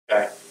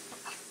Okay.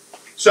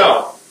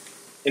 So,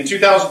 in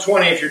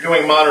 2020, if you're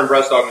doing modern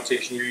breast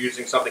augmentation, you're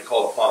using something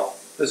called a funnel.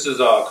 This is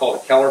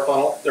called a Keller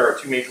funnel. There are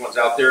two major ones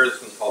out there.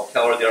 This one's called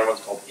Keller, the other one's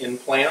called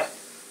implant.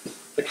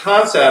 The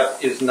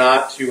concept is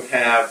not to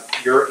have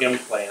your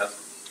implant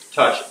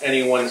touch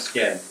anyone's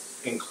skin,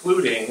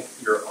 including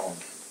your own.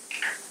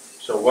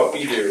 So what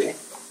we do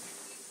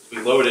is we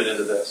load it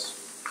into this.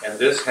 And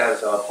this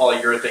has a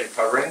polyurethane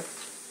covering,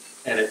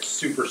 and it's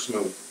super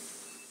smooth.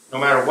 No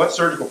matter what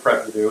surgical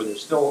prep you do,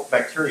 there's still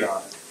bacteria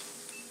on it.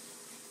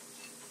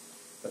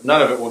 But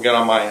none of it will get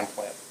on my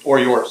implant, or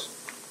yours,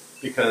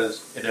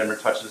 because it never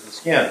touches the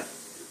skin.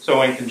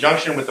 So in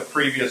conjunction with the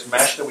previous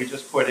mesh that we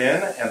just put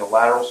in and the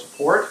lateral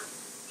support,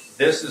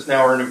 this is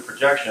now our new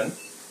projection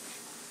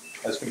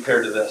as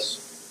compared to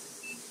this.